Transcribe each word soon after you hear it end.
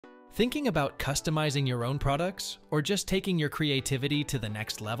Thinking about customizing your own products or just taking your creativity to the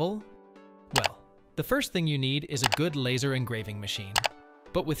next level? Well, the first thing you need is a good laser engraving machine.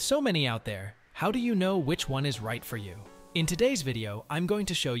 But with so many out there, how do you know which one is right for you? In today's video, I'm going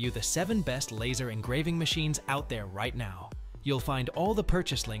to show you the 7 best laser engraving machines out there right now. You'll find all the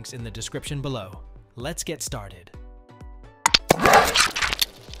purchase links in the description below. Let's get started.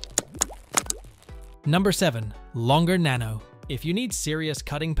 Number 7. Longer Nano. If you need serious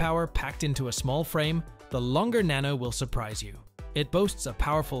cutting power packed into a small frame, the Longer Nano will surprise you. It boasts a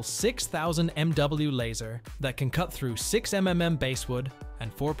powerful 6000 MW laser that can cut through 6mm basswood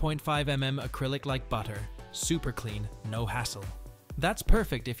and 4.5mm acrylic like butter. Super clean, no hassle. That's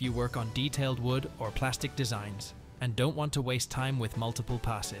perfect if you work on detailed wood or plastic designs and don't want to waste time with multiple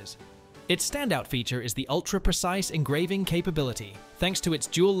passes. Its standout feature is the ultra-precise engraving capability. Thanks to its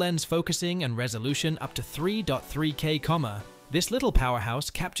dual lens focusing and resolution up to 3.3K, this little powerhouse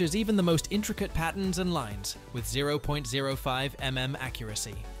captures even the most intricate patterns and lines with 0.05mm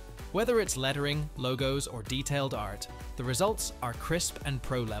accuracy. Whether it's lettering, logos, or detailed art, the results are crisp and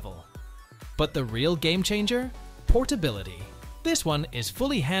pro level. But the real game changer? Portability. This one is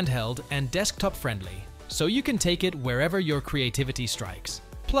fully handheld and desktop friendly, so you can take it wherever your creativity strikes.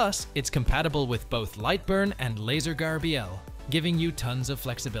 Plus, it's compatible with both Lightburn and LaserGar BL, giving you tons of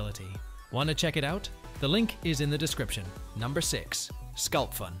flexibility. Want to check it out? The link is in the description. Number 6.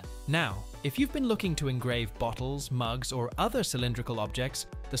 SCULPFUN. Now, if you've been looking to engrave bottles, mugs, or other cylindrical objects,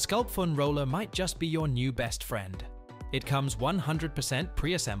 the SCULPFUN roller might just be your new best friend. It comes 100%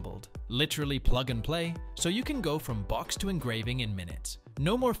 pre-assembled, literally plug and play, so you can go from box to engraving in minutes.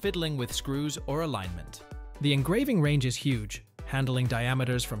 No more fiddling with screws or alignment. The engraving range is huge, handling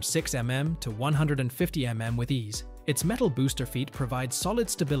diameters from 6mm to 150mm with ease. Its metal booster feet provide solid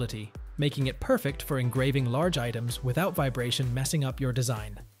stability, making it perfect for engraving large items without vibration messing up your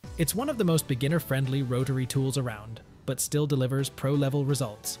design. It's one of the most beginner-friendly rotary tools around, but still delivers pro-level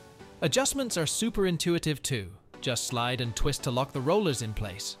results. Adjustments are super intuitive too. Just slide and twist to lock the rollers in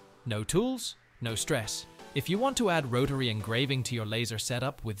place. No tools, no stress. If you want to add rotary engraving to your laser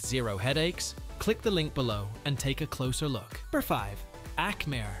setup with zero headaches, click the link below and take a closer look. Number 5.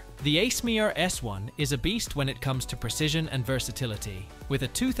 ACMER. The ACMER S1 is a beast when it comes to precision and versatility. With a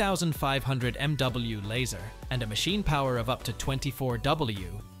 2500 MW laser and a machine power of up to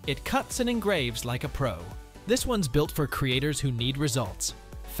 24W, it cuts and engraves like a pro. This one's built for creators who need results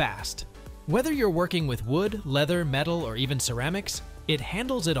fast. Whether you're working with wood, leather, metal, or even ceramics, it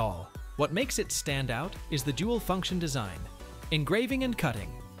handles it all. What makes it stand out is the dual function design. Engraving and cutting,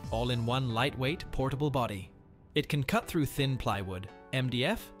 all in one lightweight, portable body. It can cut through thin plywood,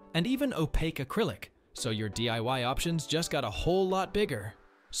 MDF, and even opaque acrylic, so your DIY options just got a whole lot bigger.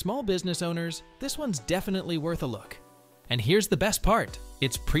 Small business owners, this one's definitely worth a look. And here's the best part,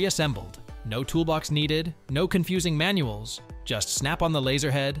 it's pre-assembled. No toolbox needed, no confusing manuals. Just snap on the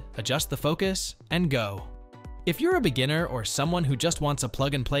laser head, adjust the focus, and go. If you're a beginner or someone who just wants a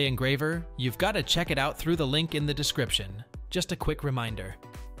plug-and-play engraver, you've got to check it out through the link in the description. Just a quick reminder.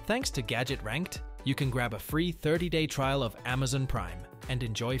 Thanks to Gadget Ranked, you can grab a free 30-day trial of Amazon Prime and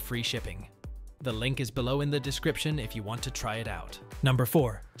enjoy free shipping. The link is below in the description if you want to try it out. Number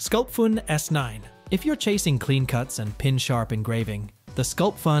 4. SCULPFUN S9. If you're chasing clean cuts and pin-sharp engraving, the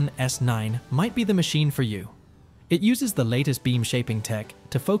SCULPFUN S9 might be the machine for you. It uses the latest beam shaping tech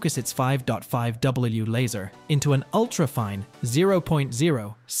to focus its 5.5W laser into an ultra-fine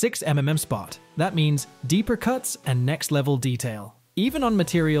 0.06mm spot. That means deeper cuts and next-level detail, even on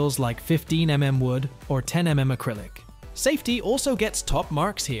materials like 15mm wood or 10mm acrylic. Safety also gets top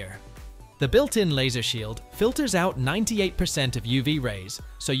marks here. The built-in laser shield filters out 98% of UV rays,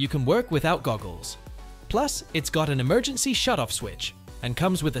 so you can work without goggles. Plus, it's got an emergency shutoff switch and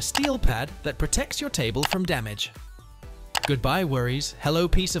comes with a steel pad that protects your table from damage. Goodbye worries, hello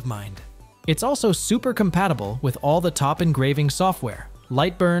peace of mind. It's also super compatible with all the top engraving software,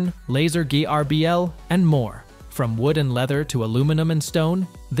 Lightburn, LaserGar BL, and more. From wood and leather to aluminum and stone,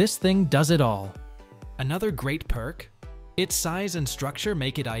 this thing does it all. Another great perk? Its size and structure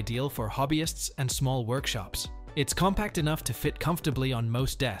make it ideal for hobbyists and small workshops. It's compact enough to fit comfortably on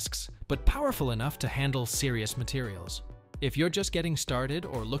most desks, but powerful enough to handle serious materials. If you're just getting started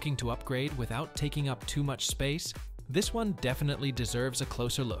or looking to upgrade without taking up too much space, this one definitely deserves a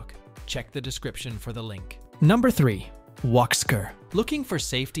closer look. Check the description for the link. Number 3. WOXCKER. Looking for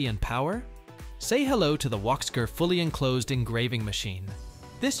safety and power? Say hello to the WOXCKER fully enclosed engraving machine.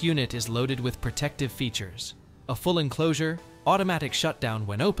 This unit is loaded with protective features. A full enclosure, automatic shutdown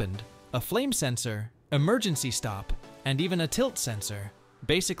when opened, a flame sensor, emergency stop, and even a tilt sensor.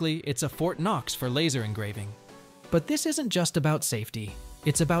 Basically, it's a Fort Knox for laser engraving. But this isn't just about safety.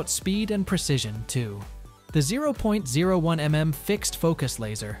 it's about speed and precision too. The 0.01 mm fixed focus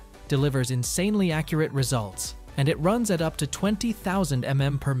laser delivers insanely accurate results, and it runs at up to 20,000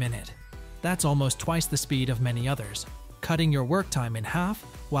 mm per minute. That's almost twice the speed of many others, cutting your work time in half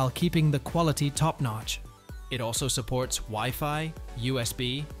while keeping the quality top-notch. It also supports Wi-Fi,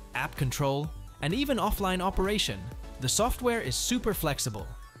 USB, app control, and even offline operation. The software is super flexible,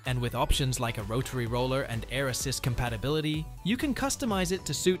 and with options like a rotary roller and air assist compatibility, you can customize it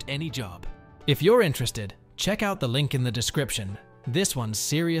to suit any job. If you're interested, check out the link in the description. This one's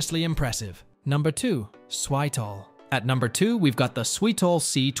seriously impressive. Number 2. SWIITOL. At number 2, we've got the SWIITOL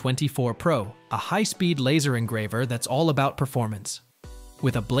C24 Pro, a high-speed laser engraver that's all about performance.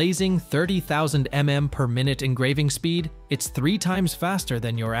 With a blazing 30,000 mm per minute engraving speed, it's 3 times faster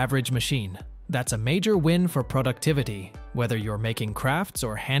than your average machine. That's a major win for productivity, whether you're making crafts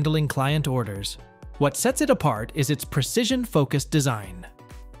or handling client orders. What sets it apart is its precision-focused design.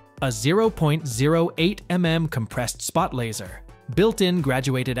 A 0.08 mm compressed spot laser, built-in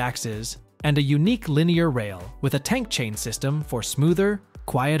graduated axes, and a unique linear rail with a tank chain system for smoother,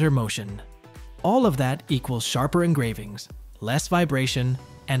 quieter motion. All of that equals sharper engravings, less vibration,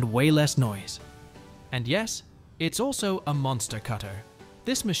 and way less noise. And yes, it's also a monster cutter.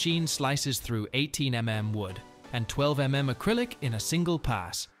 This machine slices through 18 mm wood and 12 mm acrylic in a single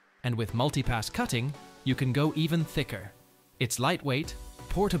pass, and with multi-pass cutting, you can go even thicker. It's lightweight,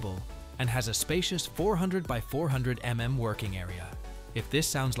 portable, and has a spacious 400 by 400 mm working area. If this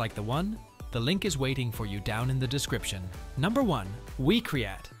sounds like the one, the link is waiting for you down in the description. Number 1.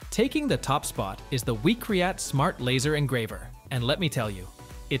 WECREAT. Taking the top spot is the WECREAT Smart Laser Engraver, and let me tell you,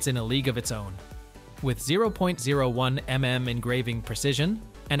 it's in a league of its own. With 0.01 mm engraving precision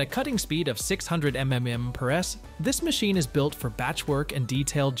and a cutting speed of 600 mm per s, this machine is built for batch work and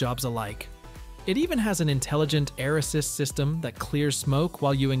detailed jobs alike. It even has an intelligent air assist system that clears smoke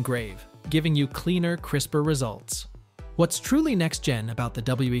while you engrave, giving you cleaner, crisper results. What's truly next-gen about the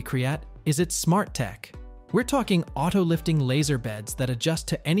WECREAT is its smart tech. We're talking auto-lifting laser beds that adjust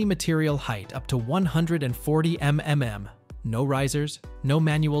to any material height up to 140 mm. No risers, no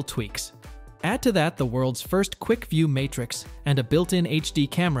manual tweaks. Add to that the world's first quick view matrix and a built-in HD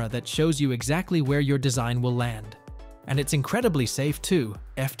camera that shows you exactly where your design will land. And it's incredibly safe too,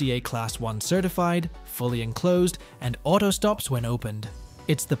 FDA Class 1 certified, fully enclosed, and auto-stops when opened.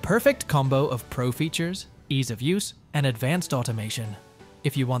 It's the perfect combo of pro features, ease of use, and advanced automation.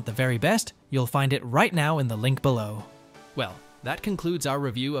 If you want the very best, you'll find it right now in the link below. Well, that concludes our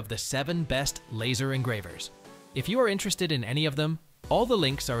review of the 7 best laser engravers. If you are interested in any of them, all the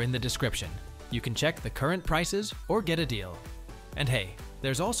links are in the description. You can check the current prices or get a deal. And hey,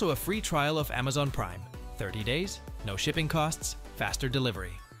 there's also a free trial of Amazon Prime. 30 days, no shipping costs, faster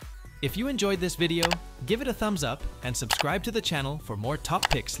delivery. If you enjoyed this video, give it a thumbs up and subscribe to the channel for more top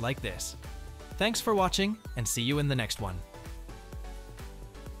picks like this. Thanks for watching, and see you in the next one.